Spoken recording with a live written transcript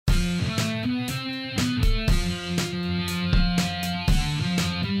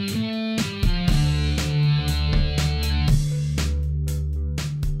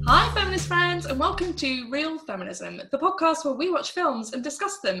welcome to Real Feminism, the podcast where we watch films and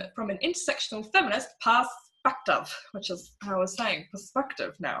discuss them from an intersectional feminist perspective, which is how I was saying,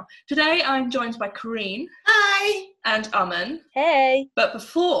 perspective now. Today I'm joined by Kareen. Hi! And Aman. Hey! But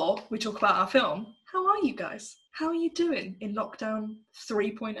before we talk about our film, how are you guys? How are you doing in lockdown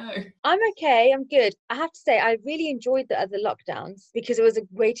 3.0? I'm okay, I'm good. I have to say, I really enjoyed the other lockdowns because it was a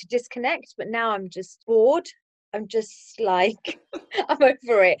way to disconnect, but now I'm just bored. I'm just like, I'm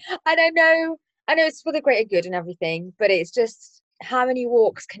over it. I know it's for the greater good and everything, but it's just, how many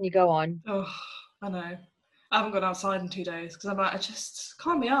walks can you go on? Oh, I know. I haven't gone outside in 2 days because I'm like, I just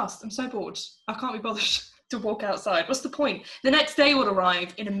can't be asked. I'm so bored. I can't be bothered to walk outside. What's the point? The next day will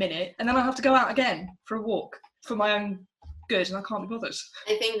arrive in a minute and then I'll have to go out again for a walk for my own good and I can't be bothered.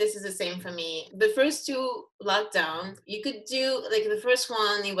 I think this is the same for me. The first two lockdowns, you could do, like the first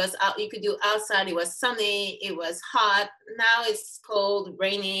one, it was out, you could do outside, it was sunny, it was hot. Now it's cold,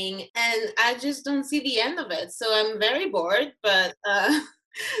 raining, and I just don't see the end of it. So I'm very bored, but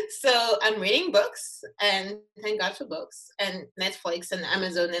so I'm reading books, and thank God for books, and Netflix and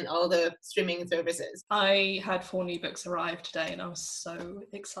Amazon and all the streaming services. I had 4 new books arrive today and I was so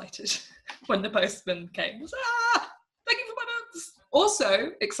excited when the postman came. I was, thank you for my books.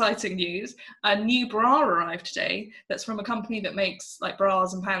 Also, exciting news, a new bra arrived today that's from a company that makes like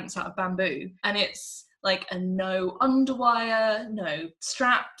bras and pants out of bamboo, and it's like a no underwire, no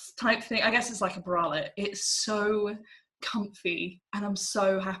straps type thing. I guess it's like a bralette. It's so comfy and I'm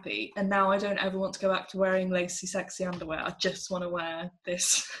so happy, and now I don't ever want to go back to wearing lacy sexy underwear. I just want to wear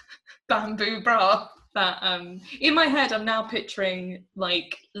this bamboo bra that in my head I'm now picturing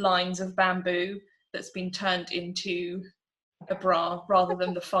like lines of bamboo that's been turned into a bra rather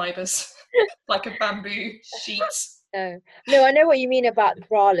than the fibers like a bamboo sheet. No, I know what you mean about the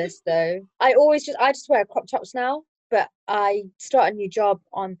braless though. I just wear crop tops now, but I start a new job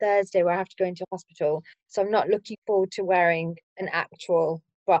on Thursday where I have to go into hospital, so I'm not looking forward to wearing an actual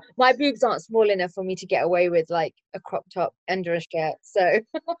bra. My boobs aren't small enough for me to get away with like a crop top under a shirt, so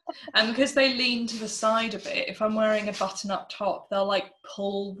and because they lean to the side a bit, if I'm wearing a button-up top, they'll like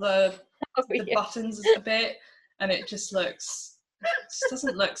pull the buttons a bit, and it just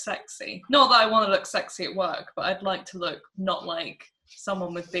doesn't look sexy. Not that I want to look sexy at work, but I'd like to look not like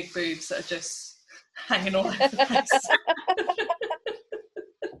someone with big boobs that are just hanging all over the place.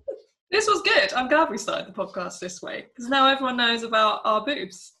 This was good. I'm glad we started the podcast this way because now everyone knows about our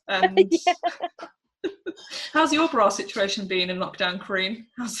boobs. And how's your bra situation been in lockdown, Kareen?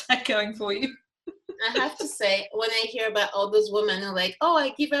 How's that going for you? I have to say, when I hear about all those women who are like, oh,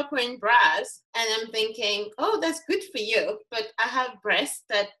 I give up wearing bras, and I'm thinking, oh, that's good for you, but I have breasts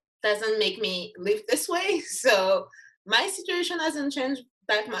that doesn't make me live this way, so my situation hasn't changed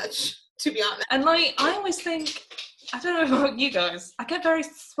that much, to be honest. And like, I always think, I don't know about you guys, I get very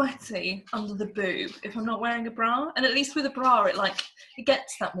sweaty under the boob if I'm not wearing a bra, and at least with a bra, it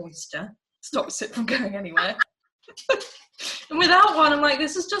gets that moisture, stops it from going anywhere. And without one, I'm like,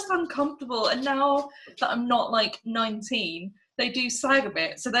 this is just uncomfortable. And now that I'm not like 19, they do sag a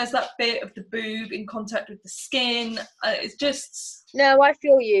bit. So there's that bit of the boob in contact with the skin. It's just... No, I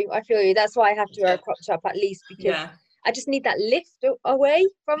feel you. That's why I have to wear a crop top at least, because I just need that lift away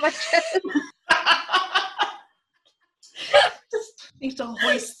from my chest. Just need to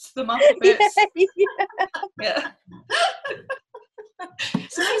hoist them up a bit. Yeah.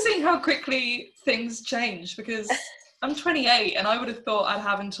 It's amazing how quickly things change, because I'm 28 and I would have thought I'd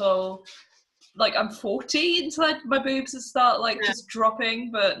have until like I'm 40 until my boobs would start just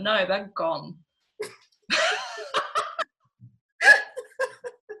dropping, but no, they're gone.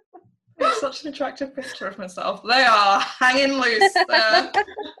 It's such an attractive picture of myself. They are hanging loose there.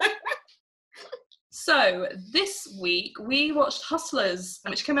 So this week we watched Hustlers,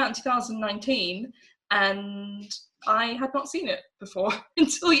 which came out in 2019, and I had not seen it before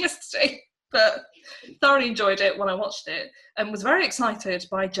until yesterday, but thoroughly enjoyed it when I watched it and was very excited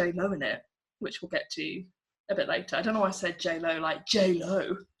by J-Lo in it, which we'll get to a bit later. I don't know why I said J-Lo like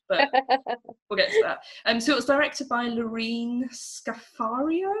J-Lo, but we'll get to that. So it was directed by Lorene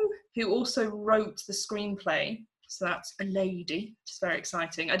Scafario, who also wrote the screenplay. So that's a lady, which is very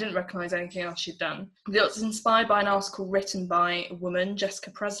exciting. I didn't recognise anything else she'd done. It was inspired by an article written by a woman,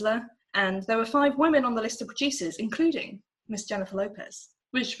 Jessica Presler, and there were 5 women on the list of producers, including Miss Jennifer Lopez,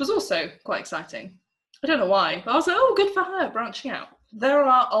 which was also quite exciting. I don't know why, but I was like, oh, good for her, branching out. There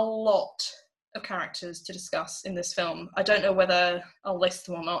are a lot of characters to discuss in this film. I don't know whether I'll list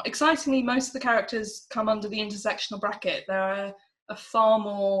them or not. Excitingly, most of the characters come under the intersectional bracket. There are far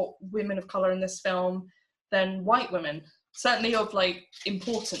more women of colour in this film than white women, certainly of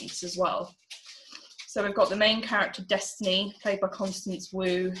importance as well. So we've got the main character, Destiny, played by Constance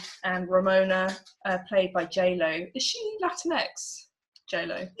Wu, and Ramona, played by J-Lo. Is she Latinx,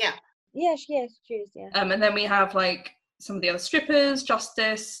 J-Lo? Yeah. Yeah, she is, yeah. And then we have like some of the other strippers,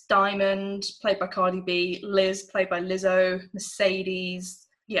 Justice, Diamond, played by Cardi B, Liz, played by Lizzo, Mercedes.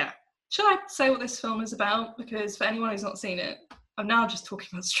 Yeah. Should I say what this film is about? Because for anyone who's not seen it, I'm now just talking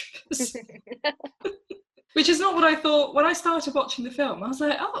about strippers. Which is not what I thought when I started watching the film. I was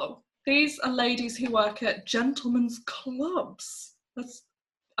like, oh, these are ladies who work at gentlemen's clubs.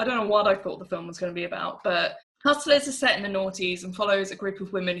 I don't know what I thought the film was going to be about, but Hustlers is set in the noughties and follows a group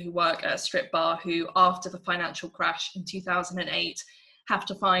of women who work at a strip bar who, after the financial crash in 2008, have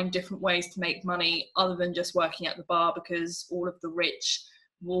to find different ways to make money other than just working at the bar, because all of the rich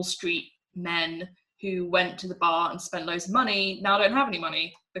Wall Street men who went to the bar and spent loads of money now don't have any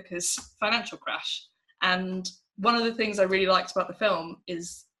money because financial crash. And one of the things I really liked about the film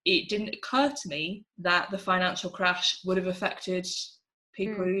is it didn't occur to me that the financial crash would have affected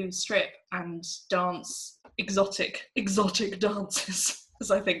people who strip and dance exotic dances, as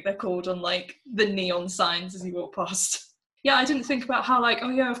I think they're called on like the neon signs as you walk past. Yeah, I didn't think about how like,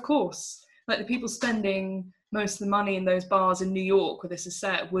 oh yeah, of course, like the people spending most of the money in those bars in New York where this is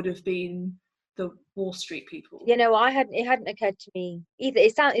set would have been the Wall Street people. You know, it hadn't occurred to me either.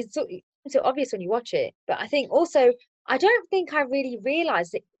 It's so obvious when you watch it, but I think also I don't think I really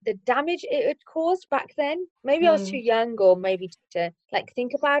realized the damage it had caused back then. Maybe I was too young, or maybe to like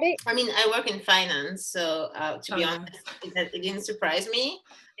think about it. I mean, I work in finance, so to be honest, it didn't surprise me,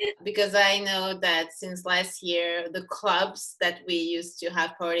 because I know that since last year, the clubs that we used to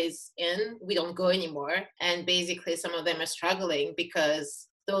have parties in, we don't go anymore. And basically some of them are struggling because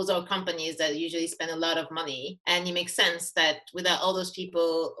those are companies that usually spend a lot of money. And it makes sense that without all those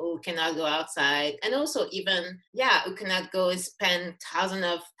people who cannot go outside, and also even, who cannot go and spend thousands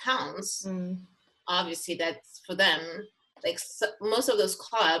of pounds, obviously that's for them. Like most of those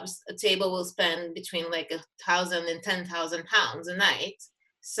clubs, a table will spend between like 1,000 and 10,000 pounds a night.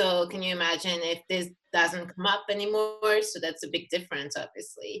 So can you imagine if this doesn't come up anymore? So that's a big difference,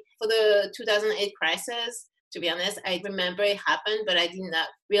 obviously. For the 2008 crisis, to be honest, I remember it happened, but I did not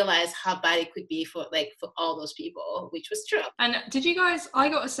realize how bad it could be for all those people, which was true. And did you guys, I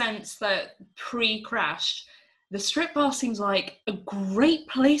got a sense that pre-crash, the strip bar seems like a great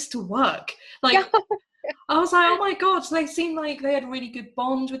place to work. Like, I was like, oh my God, they seemed like they had a really good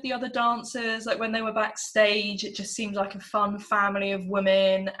bond with the other dancers. Like when they were backstage, it just seemed like a fun family of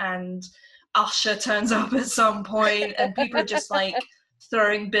women, and Usher turns up at some point and people are just like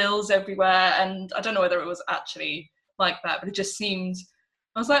throwing bills everywhere. And I don't know whether it was actually like that, but it just seemed,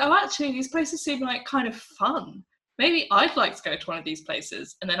 I was like, oh, actually these places seem like kind of fun. Maybe I'd like to go to one of these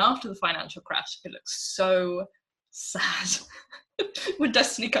places. And then after the financial crash, it looks so sad. When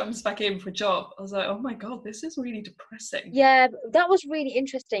Destiny comes back in for a job, I was like, oh my God, this is really depressing. Yeah, that was really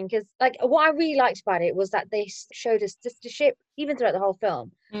interesting, because like what I really liked about it was that they showed a sistership even throughout the whole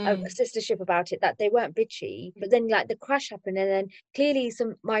film, a sistership about it, that they weren't bitchy. But then like the crash happened, and then clearly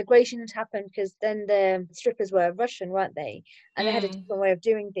some migration had happened, because then the strippers were Russian, weren't they? And they had a different way of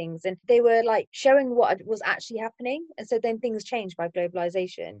doing things, and they were like showing what was actually happening. And so then things changed by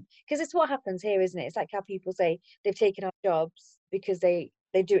globalization, because it's what happens here, isn't it? It's like how people say they've taken our jobs because they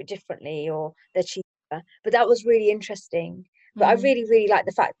do it differently, or they're cheaper. But that was really interesting. But I really, really like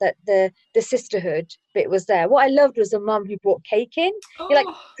the fact that the sisterhood bit was there. What I loved was the mum who brought cake in. You're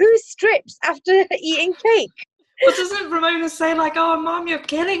like, who strips after eating cake? But doesn't Ramona say like, oh, Mum, you're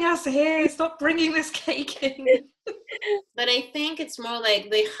killing us here. Stop bringing this cake in. But I think it's more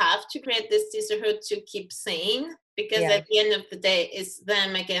like they have to create this sisterhood to keep sane, because at the end of the day, it's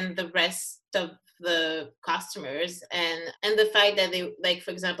them against the rest of the customers. And the fact that they, like,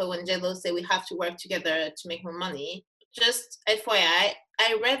 for example, when J-Lo say we have to work together to make more money, just FYI,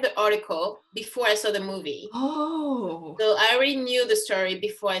 I read the article before I saw the movie. Oh. So I already knew the story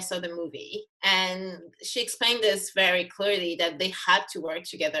before I saw the movie. And she explained this very clearly, that they had to work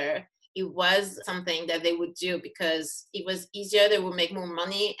together. It was something that they would do because it was easier, they would make more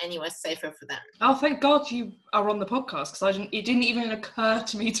money, and it was safer for them. Oh, thank God you are on the podcast, because it didn't even occur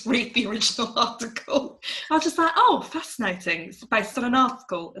to me to read the original article. I was just like, oh, fascinating. It's based on an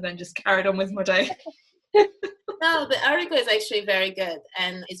article, and then just carried on with my day. No, the article is actually very good,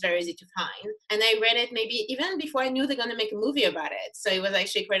 and it's very easy to find. And I read it maybe even before I knew they're going to make a movie about it. So it was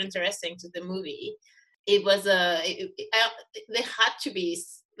actually quite interesting to the movie. It was they had to be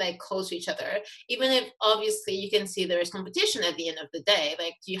like close to each other, even if obviously you can see there is competition at the end of the day.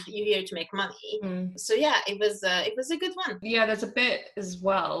 Like you're here to make money. So yeah, it was a good one. Yeah, there's a bit as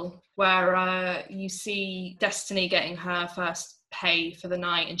well where you see Destiny getting her first pay for the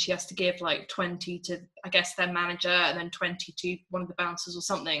night, and she has to give like 20 to, I guess, their manager, and then 20 to one of the bouncers or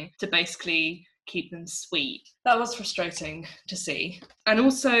something, to basically keep them sweet. That was frustrating to see. And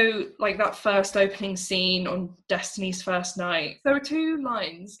also, like, that first opening scene on Destiny's first night, there were 2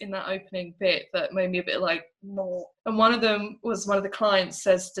 lines in that opening bit that made me a bit like, more. And one of them was, one of the clients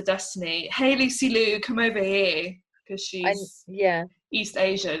says to Destiny, "Hey, Lucy Liu, come over here," because she's East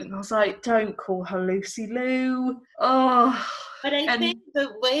Asian. And I was like, don't call her Lucy Liu. Oh. But I think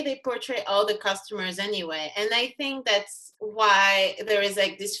the way they portray all the customers anyway, and I think that's why there is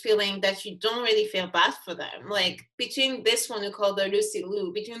like this feeling that you don't really feel bad for them. Like, between this one who called her Lucy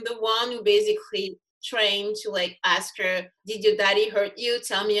Liu, between the one who basically trained to like ask her, "Did your daddy hurt you?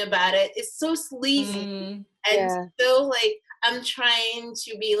 Tell me about it." It's so sleazy and so like, I'm trying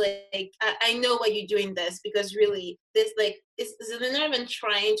to be like, I know why you're doing this, because really this like they're not even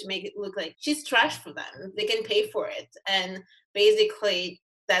trying to make it look like she's trash for them. They can pay for it, and basically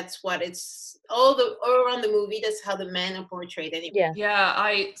that's what it's all around the movie. That's how the men are portrayed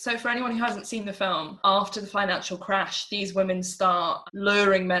anyway. So for anyone who hasn't seen the film, after the financial crash, these women start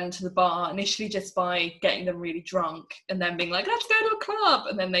luring men to the bar, initially just by getting them really drunk and then being like, let's go to a club,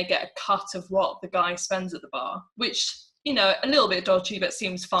 and then they get a cut of what the guy spends at the bar, which, you know, a little bit dodgy, but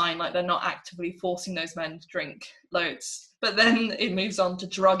seems fine. Like, they're not actively forcing those men to drink loads. But then it moves on to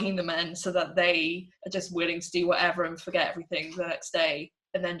drugging the men so that they are just willing to do whatever and forget everything the next day,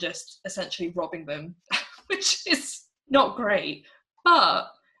 and then just essentially robbing them, which is not great. But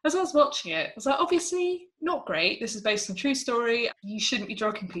as I was watching it, I was like, obviously not great. This is based on a true story. You shouldn't be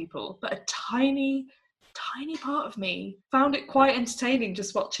drugging people. But a tiny part of me found it quite entertaining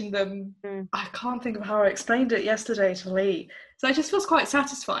just watching them. I can't think of how I explained it yesterday to Lee. So it just feels quite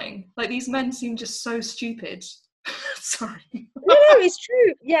satisfying. Like, these men seem just so stupid. Sorry. No, it's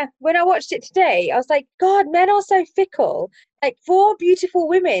true. Yeah, when I watched it today, I was like, God, men are so fickle. Like, 4 beautiful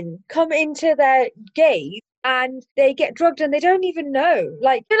women come into their gaze and they get drugged and they don't even know.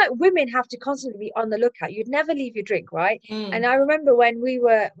 Like, I feel like women have to constantly be on the lookout. You'd never leave your drink, right? And I remember when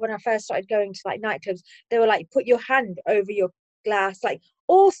I first started going to like nightclubs, they were like, put your hand over your glass, like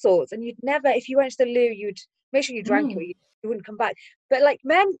all sorts. And you'd never, if you went to the loo, you'd make sure you drank it, or you wouldn't come back. But like,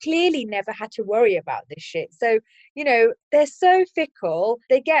 men clearly never had to worry about this shit. So, you know, they're so fickle.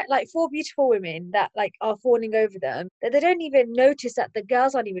 They get like 4 beautiful women that like are fawning over them, that they don't even notice that the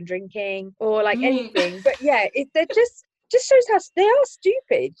girls aren't even drinking or like anything. But yeah, they're just shows how they are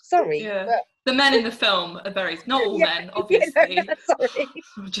stupid. Sorry. But the men in the film are very, not all men, obviously. Sorry.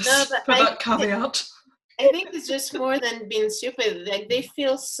 Just for that caveat. I think it's just more than being stupid. Like, they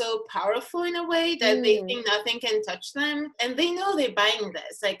feel so powerful in a way that they think nothing can touch them, and they know they're buying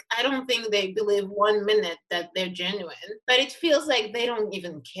this. Like, I don't think they believe 1 minute that they're genuine, but it feels like they don't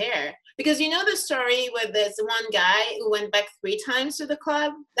even care. Because you know the story where there's one guy who went back 3 times to the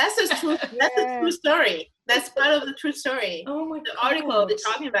club? That's a true, that's a true story. That's part of the true story. Oh my The article, they're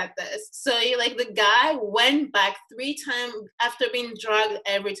talking about this. So like, the guy went back 3 times after being drugged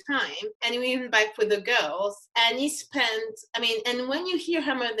every time, and he went back with the girls, and he spent, and when you hear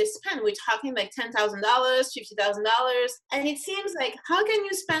how much they spend, we're talking like $10,000, $50,000, and it seems like, how can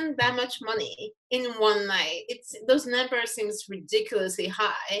you spend that much money in one night? Those numbers seems ridiculously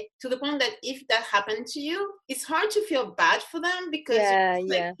high, to the point that if that happened to you, it's hard to feel bad for them, because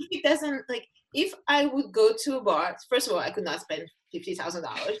if it doesn't, like, if I would go to a bar, first of all, I could not spend $50,000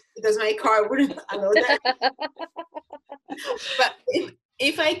 because my car wouldn't allow that. But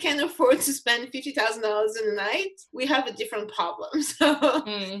if I can afford to spend $50,000 in a night, we have a different problem. So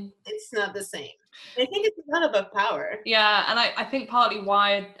it's not the same. I think it's a lot about power. Yeah, and I think partly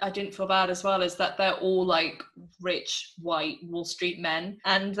why I didn't feel bad as well is that they're all like rich, white Wall Street men.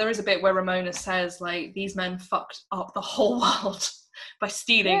 And there is a bit where Ramona says, like, these men fucked up the whole world by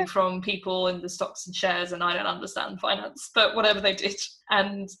stealing from people in the stocks and shares, and I don't understand finance, but whatever they did,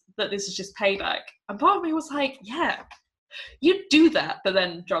 and that this is just payback. And part of me was like, yeah, you do that, but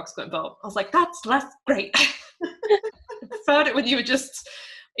then drugs got involved. I was like, that's less great. I preferred it when you were just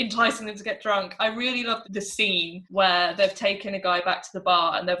enticing them to get drunk. I really loved the scene where they've taken a guy back to the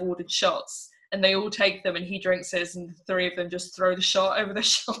bar and they've ordered shots, and they all take them and he drinks his, and the 3 of them just throw the shot over their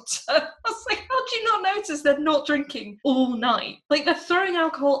shoulder. I was like, how do you not notice they're not drinking all night? Like, they're throwing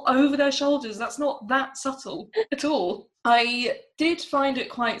alcohol over their shoulders. That's not that subtle at all. I did find it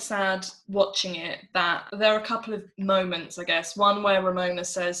quite sad watching it that there are a couple of moments, I guess. One where Ramona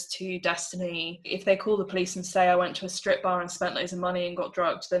says to Destiny, if they call the police and say I went to a strip bar and spent loads of money and got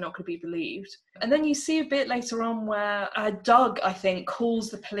drugged, they're not going to be believed. And then you see a bit later on where Doug, I think, calls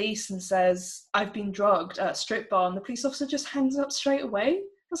the police and says, I've been drugged at a strip bar, and the police officer just hangs up straight away.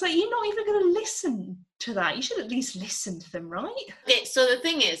 was like, you're not even going to listen to that. You should at least listen to them, right? Okay, so the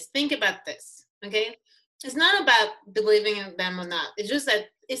thing is, think about this, okay? It's not about believing in them or not. It's just that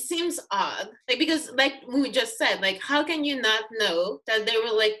it seems odd. Like, because like we just said, like, how can you not know that they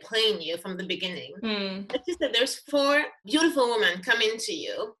were like playing you from the beginning? Like you said, there's 4 beautiful women coming to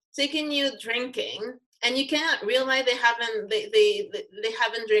you, taking you drinking, and you cannot realize they haven't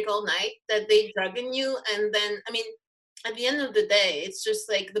drank all night, that they drugging you, and then, I mean, at the end of the day, it's just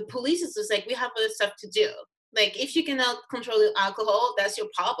like the police is just like, we have other stuff to do. Like, if you cannot control your alcohol, that's your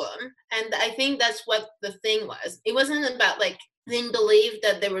problem. And I think that's what the thing was. It wasn't about like they didn't believe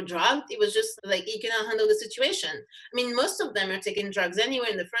that they were drugged. It was just like, you cannot handle the situation. I mean, most of them are taking drugs anyway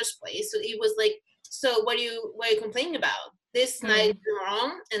in the first place. So it was like, so what are you complaining about? This night is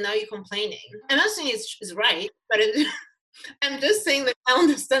wrong, and now you're complaining. I'm not saying it's right, but I'm just saying that I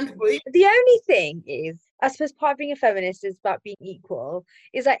understand the belief. The only thing is, I suppose part of being a feminist is about being equal,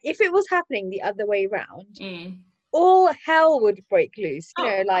 is that if it was happening the other way around, all hell would break loose. You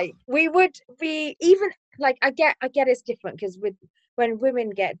know, like we would be even like I get it's different because when women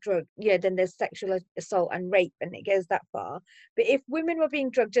get drugged, then there's sexual assault and rape, and it goes that far. But if women were being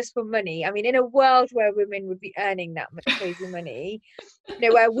drugged just for money, I mean, in a world where women would be earning that much crazy money,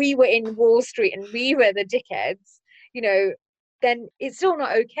 where we were in Wall Street and we were the dickheads, then it's still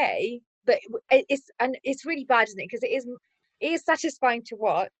not okay. But it's really bad, isn't it? Because it is satisfying to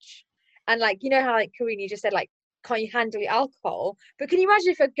watch, and like how like Karine, you just said like, can't you handle your alcohol? But can you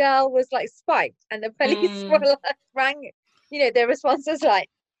imagine if a girl was like spiked and the police were like rang, their response was like,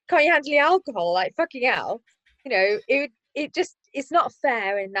 can't you handle your alcohol? Like, fucking hell, it's not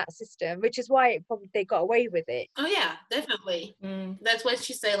fair in that system, which is why they got away with it. Oh yeah, definitely. That's what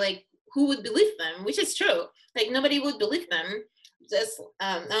she said. Like, who would believe them? Which is true. Like, nobody would believe them. Just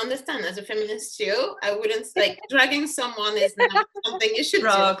I understand, as a feminist too, I wouldn't like dragging someone is not something you should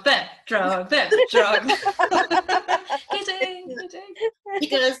drug them.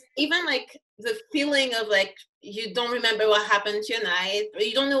 Because even like the feeling of like you don't remember what happened to your night, or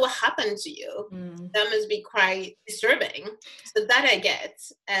you don't know what happened to you, that must be quite disturbing. So that I get.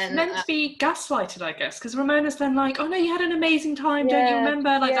 And meant to be gaslighted, I guess, because Ramona's then like, oh no, you had an amazing time, don't you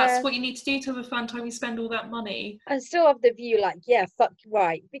remember? Like, that's what you need to do to have a fun time. You spend all that money. I still have the view like, yeah, fuck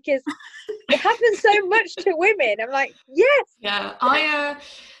right, because it happens so much to women. I'm like, yes. Yeah, I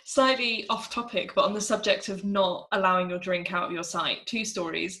slightly off topic, but on the subject of not allowing your drink out of your sight, 2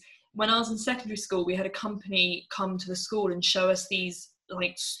 stories. When I was in secondary school, we had a company come to the school and show us these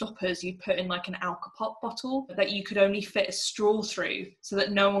like stoppers you put in like an Alcopop bottle that you could only fit a straw through, so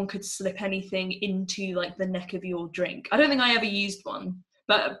that no one could slip anything into like the neck of your drink. I don't think I ever used one,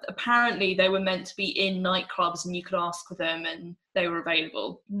 but apparently they were meant to be in nightclubs and you could ask for them and they were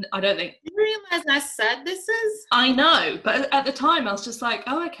available. I don't think... You realize how sad this is? I know, but at the time I was just like,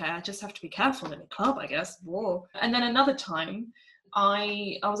 oh, okay, I just have to be careful in a club, I guess. Whoa. And then another time,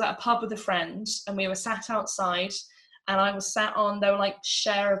 I was at a pub with a friend and we were sat outside, and I was sat on, they were like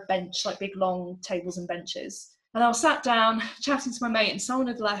share a bench, like big long tables and benches. And I was sat down chatting to my mate, and someone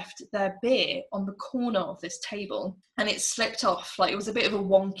had left their beer on the corner of this table and it slipped off. Like, it was a bit of a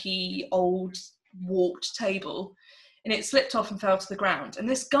wonky, old, warped table, and it slipped off and fell to the ground. And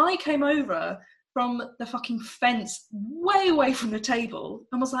this guy came over from the fucking fence way away from the table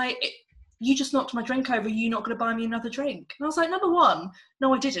and was like, you just knocked my drink over, you're not going to buy me another drink? And I was like, number 1,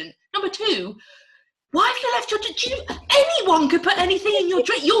 no, I didn't. Number 2, why have you left your drink? Anyone could put anything in your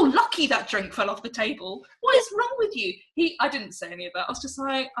drink. You're lucky that drink fell off the table. What is wrong with you? I didn't say any of that. I was just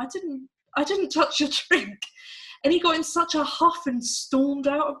like, I didn't touch your drink. And he got in such a huff and stormed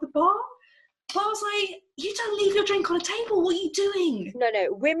out of the bar. But I was like, you don't leave your drink on a table. What are you doing? No,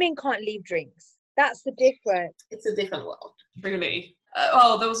 women can't leave drinks. That's the difference. It's a different world. Really?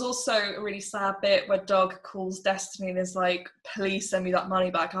 There was also a really sad bit where Doug calls Destiny and is like, please send me that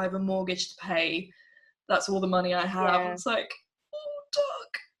money back. I have a mortgage to pay. That's all the money I have. Yeah. It's like, oh,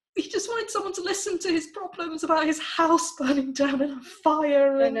 Doug. He just wanted someone to listen to his problems about his house burning down in a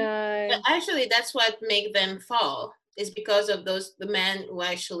fire. And... I know. But actually, that's what made them fall. Is because of the men who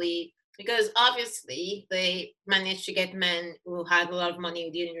actually, because obviously they managed to get men who had a lot of money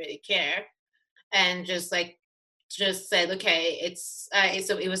who didn't really care, and just said, okay,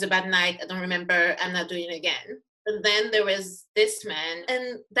 it was a bad night. I don't remember. I'm not doing it again. But then there was this man,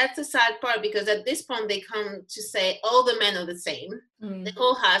 and that's the sad part, because at this point they come to say all the men are the same, they're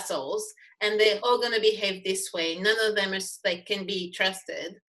all assholes, and they're all gonna behave this way. None of them is like can be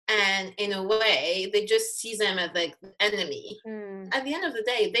trusted, and in a way they just see them as like the enemy. At the end of the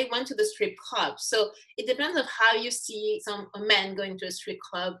day, they went to the strip club, so it depends on how you see a man going to a strip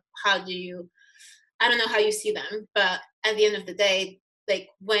club. I don't know how you see them, but at the end of the day, like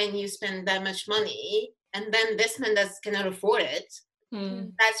when you spend that much money and then this man that cannot afford it,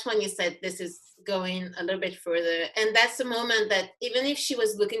 that's when you said this is going a little bit further. And that's the moment that even if she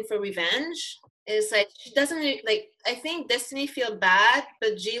was looking for revenge, it's like she doesn't like, I think Destiny feel bad,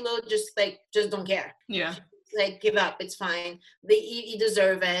 but J-Lo just don't care. Yeah. Like, give up, it's fine. You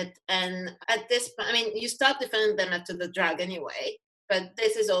deserve it. And at this point, I mean, you stop defending them after the drug anyway. But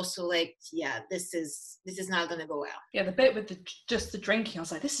this is also like, yeah, this is not going to go well. Yeah, the bit with the drinking, I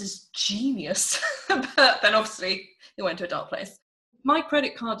was like, this is genius. But then obviously it went to a dark place. My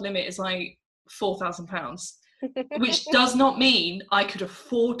credit card limit is like £4,000, which does not mean I could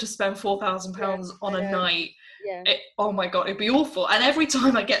afford to spend £4,000 on a night. Yeah. Oh my God, it'd be awful. And every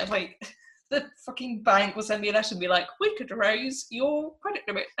time I get like, the fucking bank will send me a letter and be like, we could raise your credit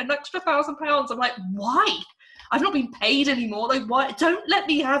limit an extra £1,000. I'm like, why? I've not been paid anymore. Like, why? Don't let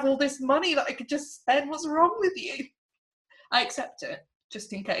me have all this money that I could just spend. What's wrong with you? I accept it,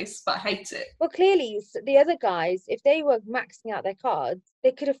 just in case, but I hate it. Well, clearly, the other guys, if they were maxing out their cards,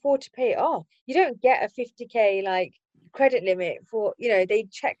 they could afford to pay it off. You don't get a 50k like credit limit for, they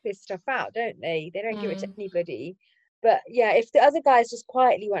check this stuff out, don't they? They don't give it to anybody. But yeah, if the other guys just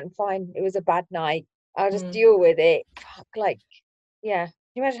quietly went, fine, it was a bad night, I'll just deal with it. Fuck, like, yeah.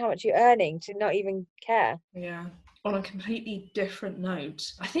 Can you imagine how much you're earning to not even care? Yeah. On a completely different note,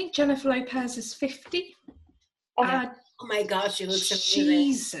 I think Jennifer Lopez is 50. Oh my gosh, she looks amazing.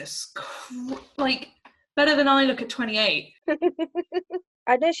 Jesus, like better than I look at 28.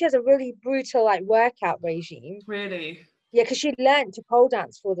 I know she has a really brutal like workout regime. Really? Yeah, because she learned to pole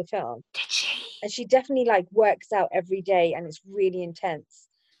dance for the film. Did she? And she definitely like works out every day, and it's really intense.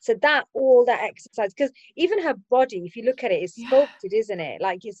 So all that exercise, because even her body, if you look at it, is sculpted, isn't it?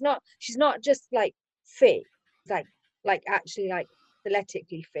 Like she's not just like fit, like actually like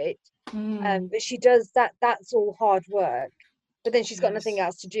athletically fit. But she does that. That's all hard work. But then she's got nothing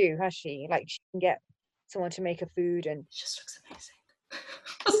else to do, has she? Like she can get someone to make her food, and she just looks amazing.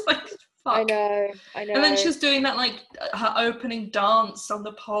 I was like, fuck. I know. And then she was doing that like her opening dance on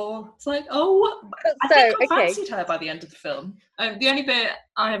the pole. It's like, oh, I think I fancied her by the end of the film. The only bit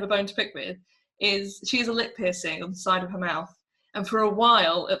I have a bone to pick with is she has a lip piercing on the side of her mouth, and for a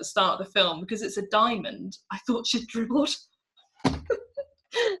while at the start of the film, because it's a diamond, I thought she'd dribbled.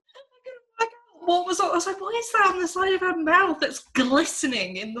 What was I was like, why is that on the side of her mouth that's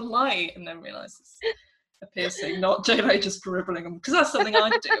glistening in the light? And then realised it's a piercing, not J-Lo just dribbling them, because that's something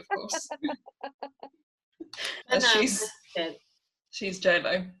I'd do, of course. And she's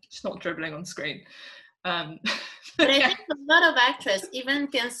J-Lo. She's not dribbling on screen. But I think a lot of actresses, even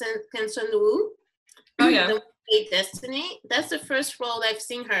Kim Sun-woo, the Destiny, that's the first role I've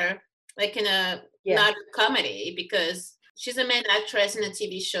seen her like in a not a comedy, because she's a main actress in a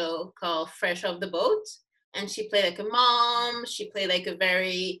TV show called Fresh Off the Boat, and she played like a mom. She played like a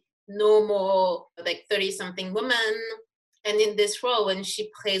very normal, like 30-something woman. And in this role, when she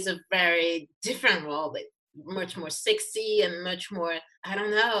plays a very different role, like much more sexy and much more, I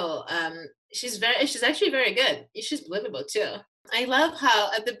don't know. She's actually very good. She's believable too. I love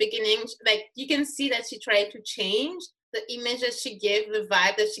how at the beginning, like you can see that she tried to change the image that she gave, the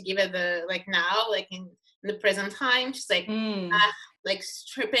vibe that she gave at the like now, like in the present time. She's like, like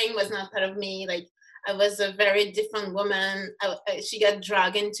stripping was not part of me. Like I was a very different woman. She got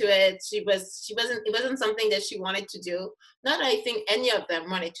dragged into it. It wasn't something that she wanted to do. Not that I think any of them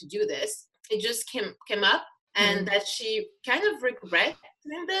wanted to do this. It just came up, and that she kind of regret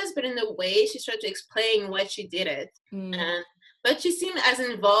doing this, but in a way she tried to explain why she did it. But she seemed as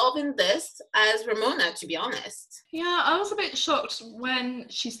involved in this as Ramona, to be honest. Yeah, I was a bit shocked when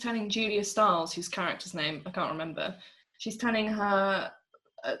she's telling Julia Stiles, whose character's name I can't remember. She's telling her,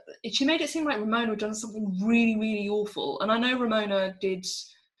 she made it seem like Ramona had done something really, really awful. And I know Ramona did,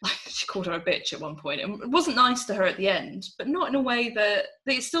 she called her a bitch at one point. And it wasn't nice to her at the end, but not in a way that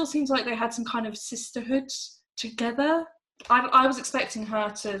it still seems like they had some kind of sisterhood together. I was expecting her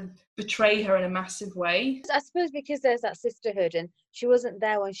to betray her in a massive way. I suppose because there's that sisterhood, and she wasn't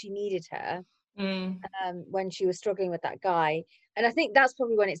there when she needed her, when she was struggling with that guy. And I think that's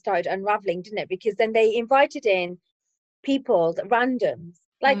probably when it started unraveling, didn't it? Because then they invited in people, randoms.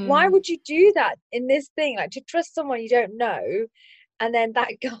 Like, why would you do that in this thing? Like, to trust someone you don't know, and then that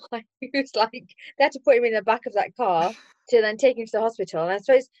guy who's like, they had to put him in the back of that car to then take him to the hospital. And I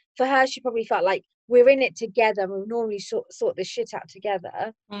suppose for her, she probably felt like, we're in it together, we normally sort this shit out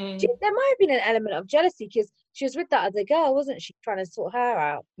together. There might have been an element of jealousy, because she was with that other girl, wasn't she, trying to sort her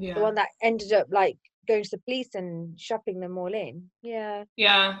out? The one that ended up like going to the police and shopping them all in. Yeah,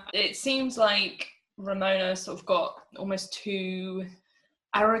 it seems like Ramona sort of got almost too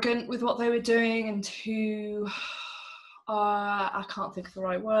arrogant with what they were doing, and too, I can't think of the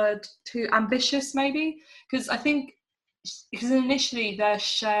right word, too ambitious maybe, because initially they're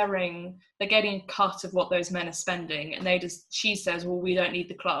getting a cut of what those men are spending, and she says, well, we don't need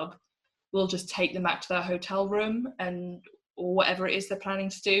the club, we'll just take them back to their hotel room or whatever it is they're planning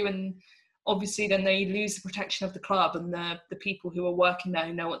to do. And obviously then they lose the protection of the club and the people who are working there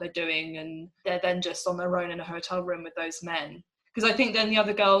who know what they're doing, and they're then just on their own in a hotel room with those men. Because I think then the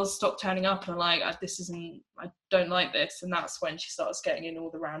other girls stop turning up and are like, I don't like this. And that's when she starts getting in all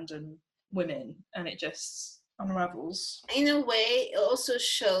the random women, and it just unravels. In a way, it also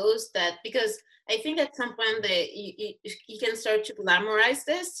shows that, because I think at some point that you can start to glamorize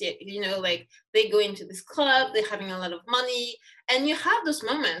this, like they go into this club, they're having a lot of money, and you have those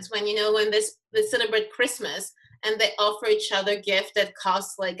moments when, when they celebrate Christmas and they offer each other gifts that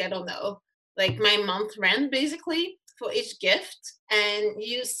cost like, I don't know, like my month rent basically for each gift. And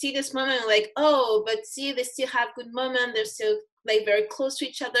you see this moment like, oh, but see, they still have good moments, they're still like very close to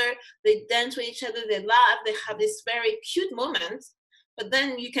each other, they dance with each other, they laugh, they have this very cute moment. But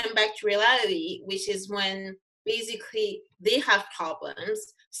then you come back to reality, which is when basically they have problems.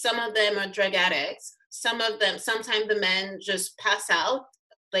 Some of them are drug addicts. Sometimes the men just pass out,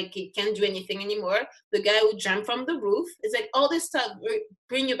 like he can't do anything anymore. The guy who jumped from the roof. It's like all this stuff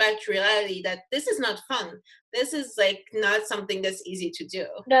bring you back to reality that this is not fun. This is like not something that's easy to do.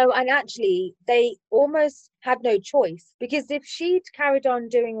 No, and actually they almost had no choice, because if she'd carried on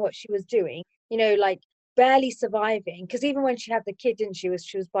doing what she was doing, like barely surviving, because even when she had the kid, didn't she was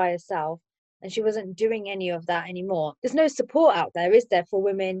by herself, and she wasn't doing any of that anymore. There's no support out there, is there, for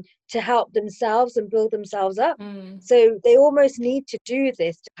women to help themselves and build themselves up? So they almost need to do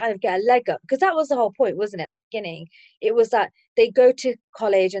this to kind of get a leg up, because that was the whole point, wasn't it, at the beginning? It was that they go to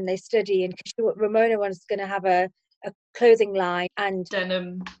college and they study, and Ramona was going to have a clothing line and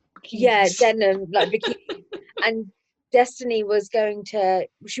denim like bikini and Destiny was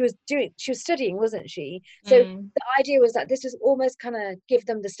she was studying, wasn't she? So the idea was that this was almost kind of give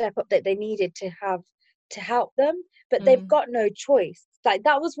them the step up that they needed to have to help them, but they've got no choice. Like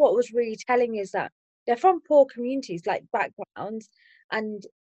that was what was really telling, is that they're from poor communities, like backgrounds, and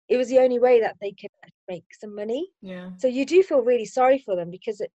it was the only way that they could make some money. Yeah. So you do feel really sorry for them,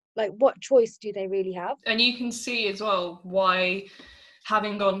 because what choice do they really have? And you can see as well why,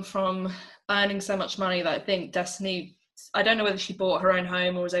 having gone from earning so much money, that I think Destiny, I don't know whether she bought her own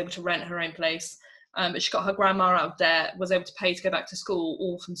home or was able to rent her own place, but she got her grandma out of debt, was able to pay to go back to school,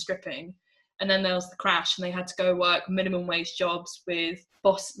 all from stripping. And then there was the crash, and they had to go work minimum wage jobs with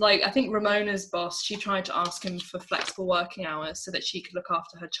boss. Like, I think Ramona's boss, she tried to ask him for flexible working hours so that she could look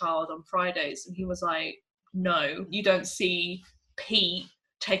after her child on Fridays. And he was like, no, you don't see Pete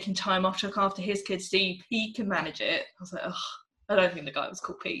taking time off to look after his kids. Steve, he can manage it. I was like, ugh, I don't think the guy was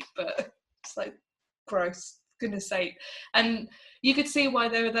called Pete, but it's like, gross, goodness sake. And you could see why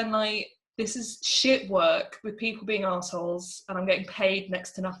they were then like, this is shit work with people being assholes, and I'm getting paid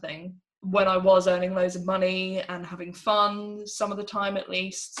next to nothing, when I was earning loads of money and having fun some of the time, at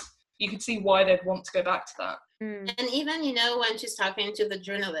least. You could see why they'd want to go back to that. And even, when she's talking to the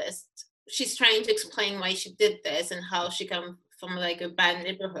journalist, she's trying to explain why she did this and how she come from like a bad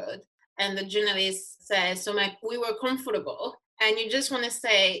neighborhood. And the journalist says, so we were comfortable. And you just want to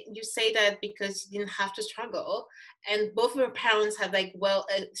say, you say that because you didn't have to struggle. And both of her parents had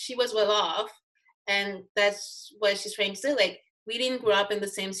she was well off. And that's what she's trying to say. Like, we didn't grow up in the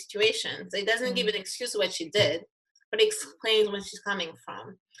same situation. So it doesn't give an excuse what she did, but it explains where she's coming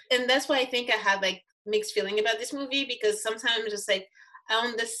from. And that's why I think I had like mixed feeling about this movie, because sometimes just like, I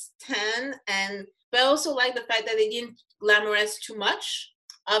understand, but I also like the fact that they didn't glamorize too much.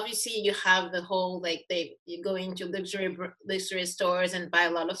 Obviously, you have the whole, like, you go into luxury stores and buy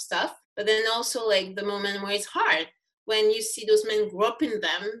a lot of stuff, but then also like the moment where it's hard, when you see those men groping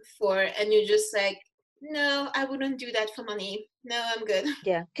them and you're just like, no, I wouldn't do that for money. No, I'm good.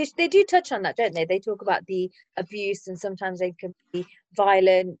 Yeah, because they do touch on that, don't they? They talk about the abuse, and sometimes they can be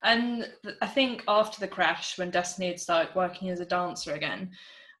violent. And I think after the crash, when Destiny had started working as a dancer again,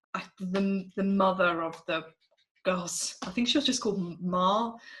 the mother of the girls, I think she was just called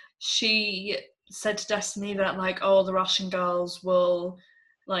Ma, she said to Destiny that, like, oh, the Russian girls will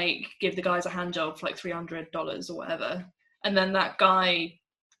like give the guys a hand job for like $300 or whatever, and then that guy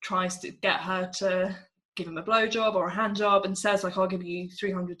tries to get her to give him a blowjob or a hand job and says, like, I'll give you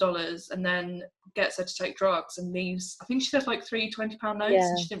 $300, and then gets her to take drugs and leaves. I think she said like 3 £20 notes,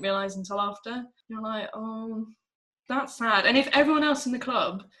 and she didn't realise until after. You're like, oh, that's sad. And if everyone else in the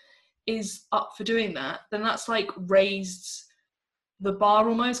club is up for doing that, then that's like raised the bar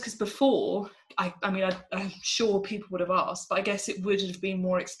almost, because before, I mean, I'm sure people would have asked, but I guess it would have been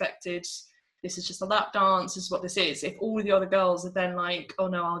more expected this is just a lap dance, this is what this is. If all the other girls are then like, oh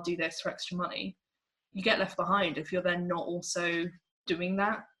no, I'll do this for extra money, you get left behind if you're then not also doing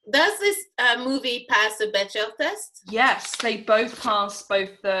that. Does this movie pass the Bechdel test? Yes, they both pass both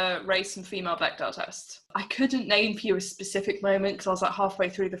the race and female Bechdel test. I couldn't name for you a specific moment because I was like halfway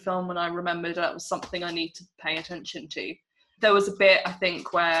through the film when I remembered that was something I need to pay attention to. There was a bit, I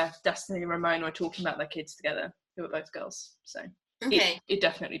think, where Destiny and Ramona were talking about their kids together, who were both girls. So Okay. it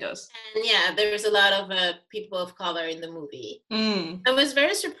definitely does. And yeah, there's a lot of people of color in the movie. Mm. I was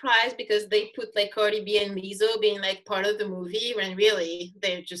very surprised because they put like Cardi B and Lizzo being like part of the movie when really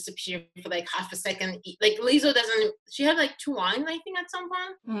they just appear for like half a second. Like Lizzo doesn't, she had like 2 lines I think at some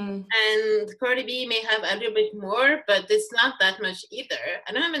point. Mm. And Cardi B may have a little bit more, but it's not that much either.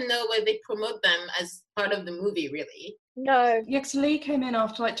 I don't even know why they promote them as part of the movie really. No. Yeah, because Lee came in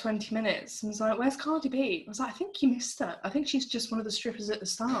after like 20 minutes and was like, where's Cardi B? I was like, I think you missed her. I think she's just one of the strippers at the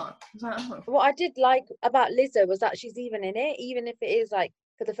start. I was like, oh. What I did like about Lizzo was that she's even in it, even if it is like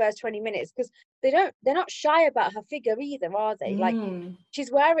for the first 20 minutes, because they're not shy about her figure either, are they? Like,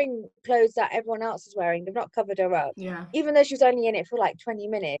 she's wearing clothes that everyone else is wearing. They've not covered her up. Yeah. Even though she was only in it for like 20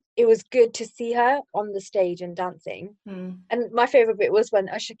 minutes, it was good to see her on the stage and dancing. And my favorite bit was when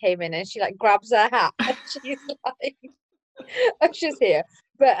Usher came in and she like grabs her hat and she's like, Usher's here.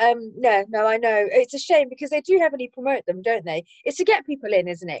 But no, I know it's a shame because they do heavily promote them, don't they? It's to get people in,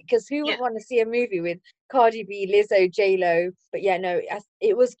 isn't it? Because who would want to see a movie with Cardi B, Lizzo, J-Lo? But yeah, no,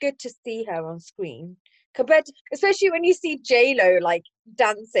 it was good to see her on screen compared to, especially when you see J-Lo like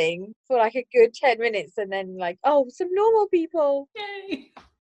dancing for like a good 10 minutes and then like, oh, some normal people. Yay.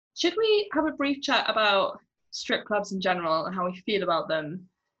 Should we have a brief chat about strip clubs in general and how we feel about them?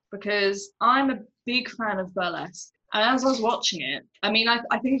 Because I'm a big fan of burlesque. And as I was watching it, I mean, I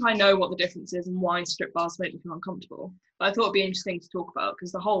think I know what the difference is and why strip bars make me feel uncomfortable. But I thought it'd be interesting to talk about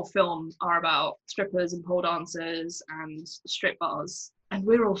because the whole film are about strippers and pole dancers and strip bars. And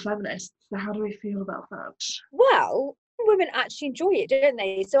we're all feminists, so how do we feel about that? Well, women actually enjoy it, don't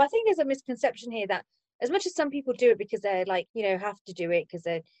they? So I think there's a misconception here that as much as some people do it because they're like, you know, have to do it because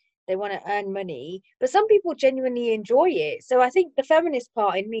they want to earn money, but some people genuinely enjoy it. So I think the feminist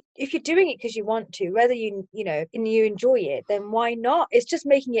part in me, if you're doing it because you want to, whether you know and you enjoy it, then why not? It's just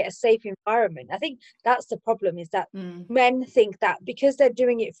making it a safe environment. I think that's the problem, is that men think that because they're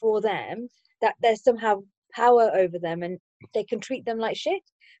doing it for them, that there's somehow power over them and they can treat them like shit.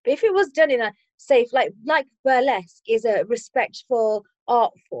 But if it was done in a safe, like burlesque is a respectful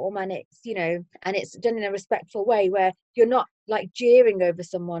art form, and it's, you know, and it's done in a respectful way where you're not like jeering over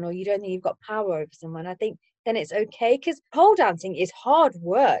someone or you don't think you've got power over someone, I think then it's okay. Because pole dancing is hard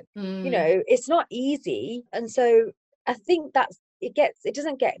work, you know, it's not easy. And so I think it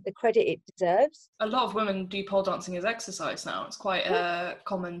doesn't get the credit it deserves. A lot of women do pole dancing as exercise now. It's quite a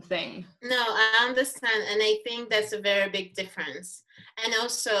common thing. No, I understand. And I think that's a very big difference. And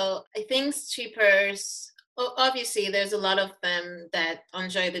also, I think strippers, obviously, there's a lot of them that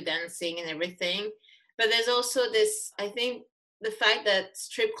enjoy the dancing and everything. But there's also this, I think, the fact that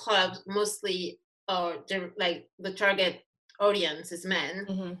strip clubs mostly are like the target audience is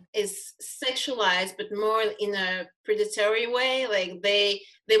men, is sexualized, but more in a predatory way. Like they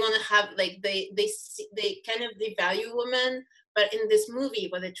want to have, like they kind of devalue women. But in this movie,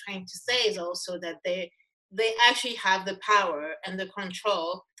 what they're trying to say is also that they actually have the power and the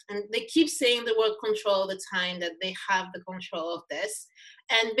control. And they keep saying the word control all the time, that they have the control of this.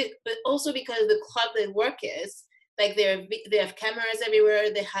 And but also because the club they work is, like they have cameras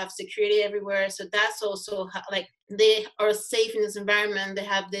everywhere, they have security everywhere. So that's also how, like they are safe in this environment. They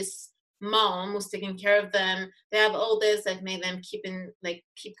have this mom who's taking care of them. They have all this that made them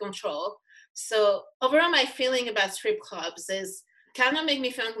keep control. So overall, my feeling about strip clubs is kind of make me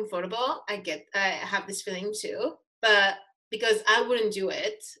feel uncomfortable. I have this feeling too, but because I wouldn't do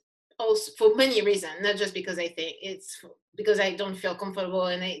it, also for many reasons, not just because I think it's because I don't feel comfortable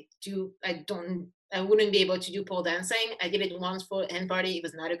and I wouldn't be able to do pole dancing. I did it once for a hen party. It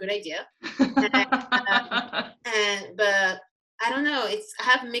was not a good idea. But I don't know. I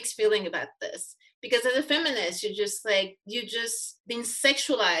have mixed feeling about this because as a feminist, you're just being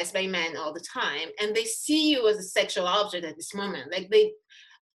sexualized by men all the time, and they see you as a sexual object at this moment. Like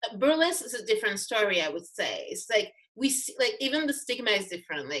burlesque is a different story, I would say. It's like we see, like even the stigma is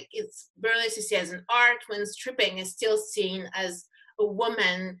different. Like it's burlesque you see as an art, when stripping is still seen as a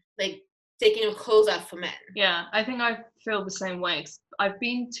woman like taking her clothes off for men. Yeah, I think I feel the same way. I've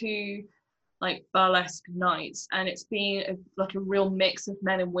been to like burlesque nights and it's been a real mix of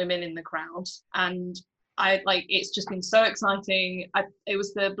men and women in the crowd, and it's just been so exciting. It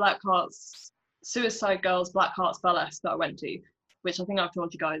was the Black Hearts Suicide Girls Black Hearts burlesque that I went to, which I think I've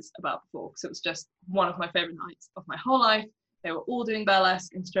told you guys about before, because it was just one of my favourite nights of my whole life. They were all doing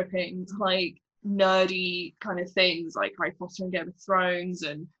burlesque and stripping, like nerdy kind of things like Harry Potter and Game of Thrones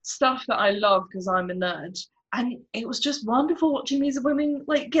and stuff that I love because I'm a nerd. And it was just wonderful watching these women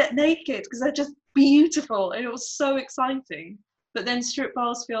like get naked because they're just beautiful, and it was so exciting. But then strip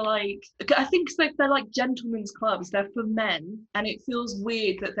bars feel like, I think it's like they're like gentlemen's clubs, they're for men, and it feels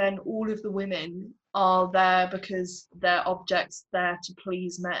weird that then all of the women are there because they're objects there to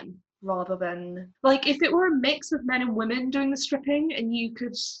please men, rather than like if it were a mix of men and women doing the stripping and you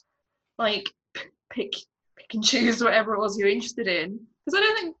could like pick and choose whatever it was you're interested in. Because I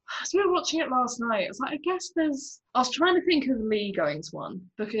don't think, as we were watching it last night, it's like, I was trying to think of Lee going to one,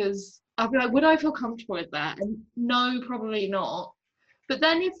 because I'd be like, would I feel comfortable with that? And no, probably not. But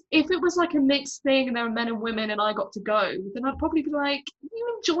then if it was like a mixed thing and there were men and women and I got to go, then I'd probably be like,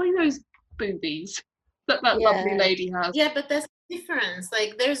 you enjoy those boobies that lovely lady has. Yeah, but that's the difference.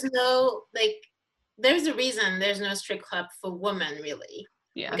 Like, there's a reason there's no strip club for women, really.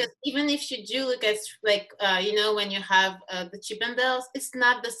 Yeah. Because even if you do look at when you have the Chippendales, it's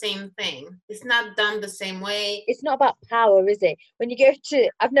not the same thing. It's not done the same way. It's not about power, is it? When you go to,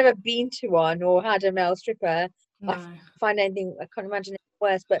 I've never been to one or had a male stripper. No. I find anything, I can't imagine it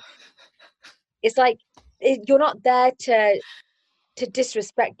worse. But it's like you're not there to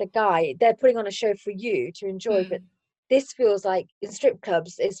disrespect the guy. They're putting on a show for you to enjoy. But this feels like in strip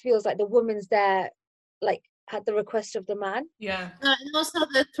clubs, it feels like the woman's there, like, at the request of the man. Yeah. And also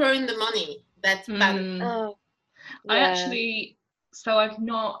they're throwing the money. That's bad. Oh, I actually, so I've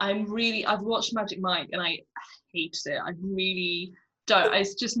watched Magic Mike and I hate it. I really don't.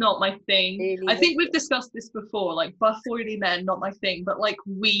 It's just not my thing. Really? I think we've discussed this before, like buff oily men, not my thing, but like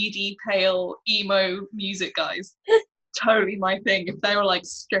weedy, pale, emo music guys, totally my thing. If they were like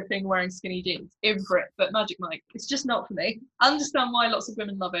stripping, wearing skinny jeans, in for it. But Magic Mike, it's just not for me. I understand why lots of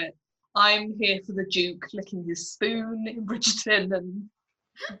women love it. I'm here for the Duke licking his spoon in Bridgerton. And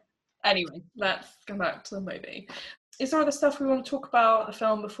anyway, let's go back to the movie. Is there other stuff we want to talk about the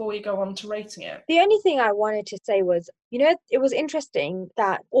film before we go on to rating it? The only thing I wanted to say was, it was interesting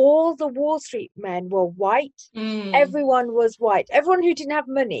that all the Wall Street men were white. Everyone was white. Everyone who didn't have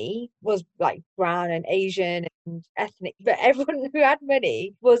money was like brown and Asian and ethnic, but everyone who had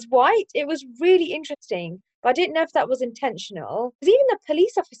money was white. It was really interesting. But I didn't know if that was intentional. Because even the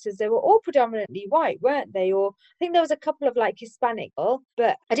police officers, they were all predominantly white, weren't they? Or I think there was a couple of like Hispanic,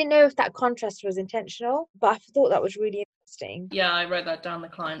 but I didn't know if that contrast was intentional. But I thought that was really interesting. Yeah, I wrote that down. The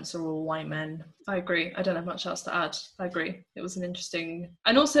clients are all white men. I agree. I don't have much else to add. I agree. It was an interesting,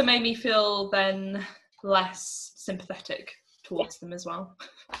 and also made me feel then less sympathetic towards them as well.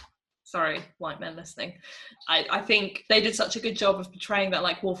 Sorry, white men listening. I think they did such a good job of portraying that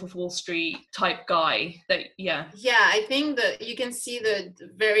like Wolf of Wall Street type guy that, yeah. Yeah, I think that you can see the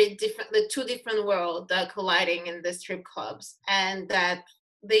two different worlds that are colliding in the strip clubs, and that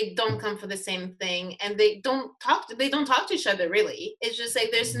they don't come for the same thing, and they don't talk to each other, really. It's just like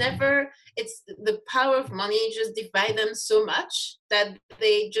it's the power of money just divide them so much that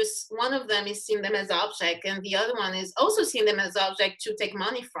one of them is seeing them as object, and the other one is also seeing them as object to take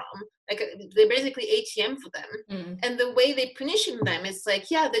money from. Like, they're basically ATM for them. And the way they're punishing them, it's like,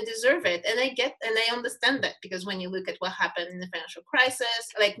 yeah, they deserve it. And I understand that, because when you look at what happened in the financial crisis,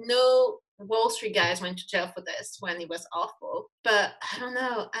 like, no Wall Street guys went to jail for this when it was awful. But I don't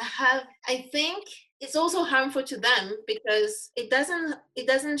know. I think it's also harmful to them, because it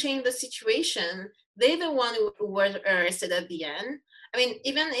doesn't change the situation. They're the one who were arrested at the end. I mean,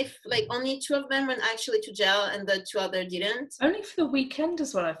 even if like only 2 of them went actually to jail and the 2 others didn't. Only for the weekend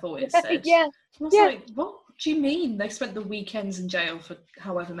is what I thought it said. Yeah. I was like, what do you mean? They spent the weekends in jail for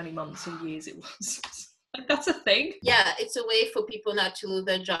however many months and years it was. Like, that's a thing. Yeah, it's a way for people not to lose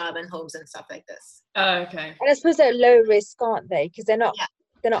their job and homes and stuff like this. Oh, okay. And I suppose they're low risk, aren't they? Because they're not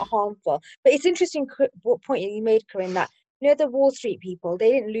harmful. But it's interesting what point you made, Corinne, that the Wall Street people,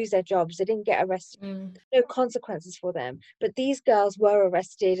 they didn't lose their jobs, they didn't get arrested, no consequences for them. But these girls were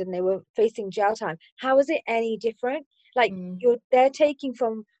arrested and they were facing jail time. How is it any different? Like, they're taking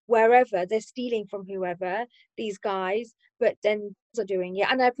from wherever, they're stealing from whoever, these guys, but then are doing it.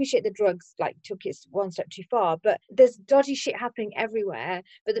 And I appreciate the drugs like took it one step too far, but there's dodgy shit happening everywhere.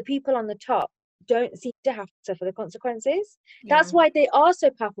 But the people on the top don't seem to have to suffer the consequences. That's why they are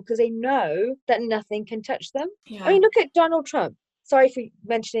so powerful, because they know that nothing can touch them. I mean, look at Donald Trump. Sorry for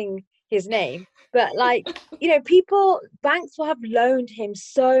mentioning his name, but like, banks will have loaned him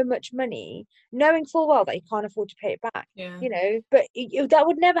so much money, knowing full well that he can't afford to pay it back. Yeah. But that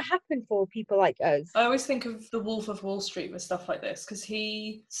would never happen for people like us. I always think of The Wolf of Wall Street with stuff like this, because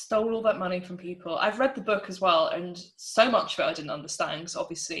he stole all that money from people. I've read the book as well, and so much of it I didn't understand, because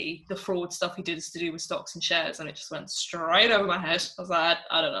obviously the fraud stuff he did is to do with stocks and shares, and it just went straight over my head. I was like,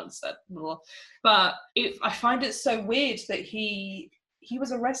 I don't understand. But I find it so weird that he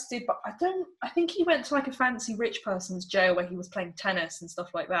was arrested, but I think he went to like a fancy rich person's jail where he was playing tennis and stuff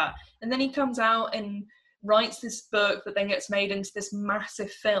like that. And then he comes out and writes this book that then gets made into this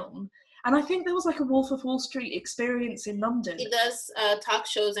massive film. And I think there was like a Wolf of Wall Street experience in London. He does talk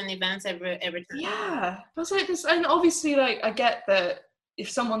shows and events every time. Yeah. I was like this, and obviously like I get that if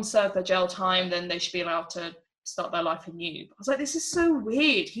someone served their jail time, then they should be allowed to start their life anew. I was like, this is so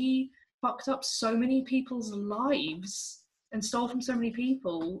weird. He fucked up so many people's lives and stole from so many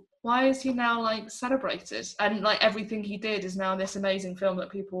people. Why is he now like celebrated? And like everything he did is now this amazing film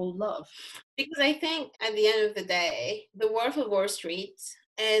that people love. Because I think at the end of the day, The Wolf of Wall Street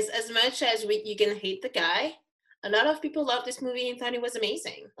is, as much as you can hate the guy, a lot of people loved this movie and thought it was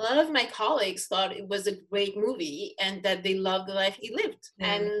amazing. A lot of my colleagues thought it was a great movie and that they loved the life he lived.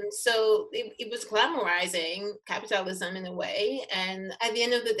 And so it was glamorizing capitalism in a way. And at the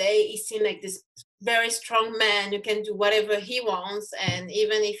end of the day, he seemed like this very strong man who can do whatever he wants. And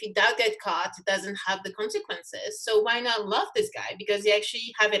even if he does get caught, it doesn't have the consequences. So why not love this guy? Because he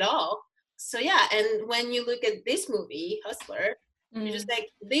actually have it all. So yeah, and when you look at this movie, Hustler, you're just like,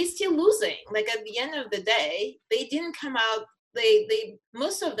 they still losing. Like at the end of the day, they didn't come out, they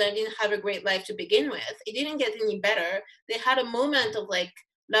most of them didn't have a great life to begin with. It didn't get any better. They had a moment of like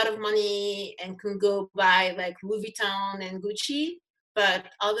a lot of money and could go buy like Louis Vuitton and Gucci. But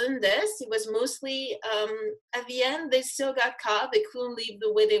other than this, it was mostly, at the end, they still got caught. They couldn't live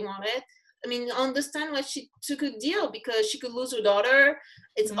the way they wanted. I mean, understand why she took a deal, because she could lose her daughter.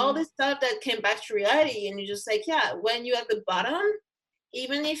 It's all this stuff that came back to reality. And you're just like, yeah, when you're at the bottom,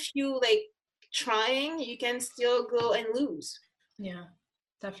 even if you like trying, you can still go and lose. Yeah,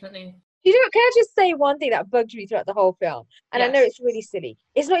 definitely. Can I just say one thing that bugged me throughout the whole film? And Yes. I know it's really silly.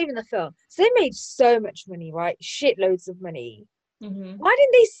 It's not even the film. So they made so much money, right? Shitloads of money. Mm-hmm. Why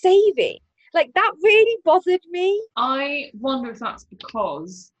didn't they save it? Like, that really bothered me. I wonder if that's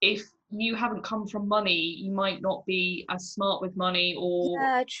because if you haven't come from money, you might not be as smart with money, or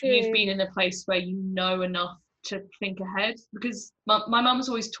you've been in a place where you know enough to think ahead. Because my mum's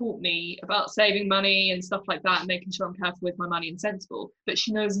always taught me about saving money and stuff like that, and making sure I'm careful with my money and sensible, but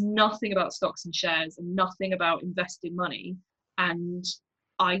she knows nothing about stocks and shares and nothing about invested money, and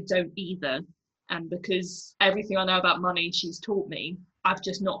I don't either. And because everything I know about money she's taught me, I've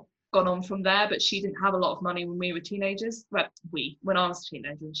just not gone on from there. But she didn't have a lot of money when we were teenagers. Well, when I was a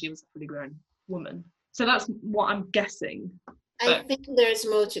teenager and she was a fully grown woman. So that's what I'm guessing. I think there's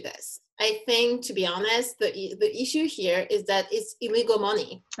more to this. I think, to be honest, the issue here is that it's illegal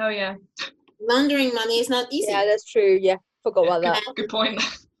money. Oh yeah. Laundering money is not easy. Yeah, that's true. Yeah, forgot about that. Good point.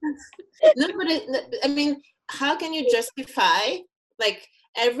 No, but I mean, how can you justify like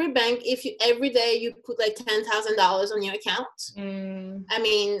every bank, if you every day you put like $10,000 on your account? I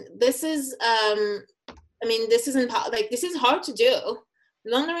mean, this is this isn't like, this is hard to do.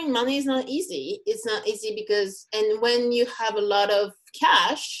 Laundering money is not easy. It's not easy because, and when you have a lot of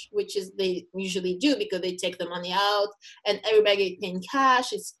cash, which is they usually do because they take the money out and everybody paying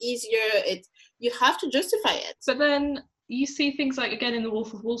cash, it's easier. You have to justify it. But then you see things like, again, in The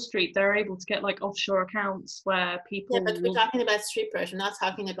Wolf of Wall Street, they're able to get like offshore accounts where people. Yeah, but we're talking about strippers. We're not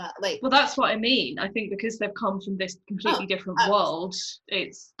talking about like. Well, that's what I mean. I think because they've come from this completely different world,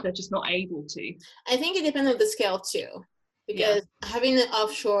 they're just not able to. I think it depends on the scale too. Because having an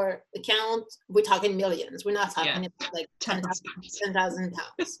offshore account, we're talking millions. We're not talking about like 10,000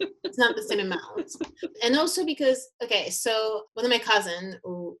 pounds. It's not the same amount. And also because, okay, so one of my cousins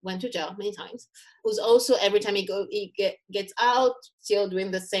who went to jail many times, who's also every time he gets out, still doing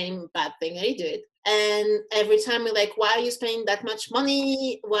the same bad thing that he did. And every time we're like, why are you spending that much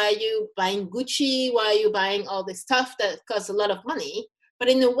money? Why are you buying Gucci? Why are you buying all this stuff that costs a lot of money? But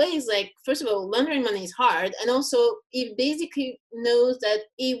in a way, it's like, first of all, laundering money is hard. And also, it basically knows that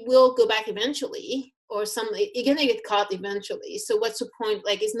it will go back eventually, or you're going to get caught eventually. So what's the point?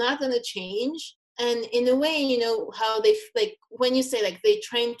 Like, it's not going to change. And in a way, you know, how they, like, when you say, like, they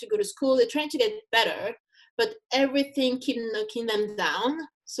train to go to school, they're trying to get better, but everything keeps knocking them down.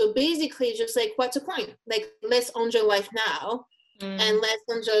 So basically, just like, what's the point? Like, let's enjoy life now. And let's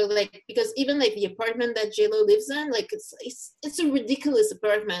enjoy, like, because even like the apartment that JLo lives in, like it's a ridiculous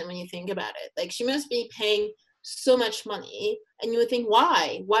apartment when you think about it. Like, she must be paying so much money, and you would think,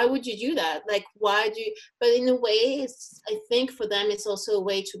 why would you do that? Like, why do you, but in a way, I think for them it's also a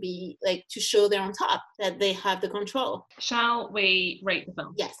way to be like, to show they're on top, that they have the control. Shall we rate the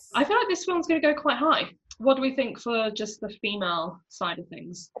film? Yes. I feel like this film's going to go quite high. What do we think for just the female side of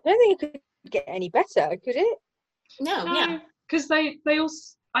things? I don't think it could get any better, could it? No. Because they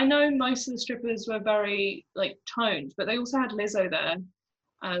also, I know most of the strippers were very like toned, but they also had Lizzo there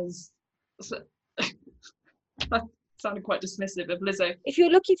as that sounded quite dismissive of Lizzo. If you're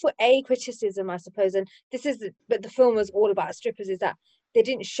looking for a criticism, I suppose, and this is, but the film was all about strippers, is that they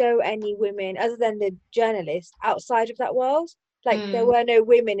didn't show any women other than the journalists outside of that world. Like there were no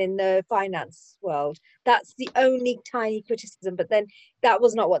women in the finance world. That's the only tiny criticism. But then that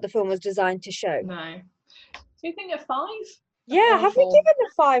was not what the film was designed to show. No. Do you think a 5? Yeah, have you given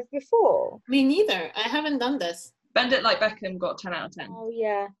a 5 before? Me neither. I haven't done this. Bend It Like Beckham got 10 out of 10. Oh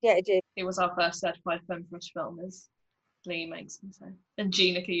yeah, it did. It was our first certified Femme Fresh film, as Lee makes me say. And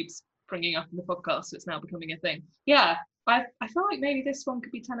Gina keeps bringing up in the podcast, so it's now becoming a thing. Yeah, I feel like maybe this one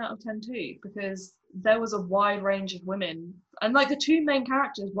could be 10 out of 10 too, because there was a wide range of women, and like the 2 main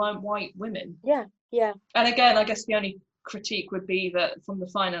characters weren't white women. Yeah. And again, I guess the only critique would be that from the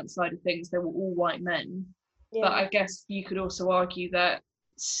finance side of things, they were all white men. Yeah. But I guess you could also argue that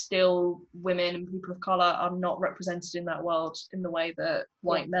still women and people of colour are not represented in that world in the way that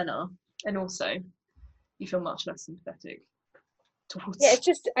white men are. And also, you feel much less sympathetic towards. Yeah,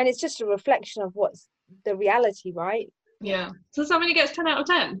 it's just a reflection of what's the reality, right? Yeah. So does that mean it gets 10 out of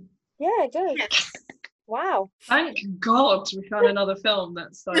 10? Yeah, it does. Yes. Wow. Thank God we found another film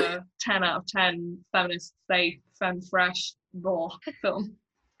that's 10 out of 10 feminist, safe, femme fresh, raw film.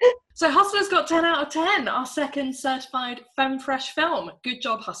 So Hustlers got 10 out of 10, our second certified femme fresh film. Good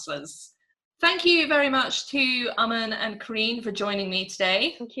job, Hustlers. Thank you very much to Aman and Kareen for joining me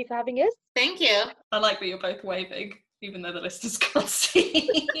today. Thank you for having us. Thank you. I like that you're both waving, even though the listeners can't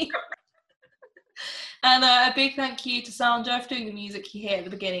see. And a big thank you to Sandra for doing the music you hear at the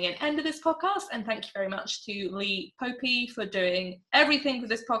beginning and end of this podcast. And thank you very much to Lee Popey for doing everything for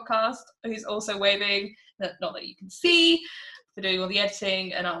this podcast, who's also waving, not that you can see, for doing all the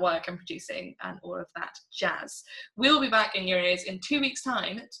editing and artwork and producing and all of that jazz. We'll be back in your ears in 2 weeks'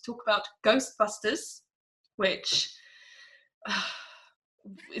 time to talk about Ghostbusters, which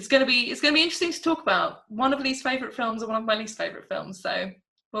it's going to be interesting to talk about. One of Lee's favourite films and one of my least favourite films, so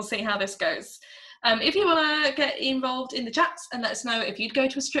we'll see how this goes. If you want to get involved in the chats and let us know if you'd go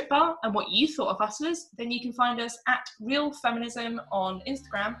to a strip bar and what you thought of Hustlers, then you can find us at Real Feminism on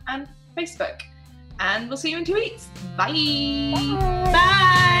Instagram and Facebook. And we'll see you in 2 weeks. Bye. Bye. Bye.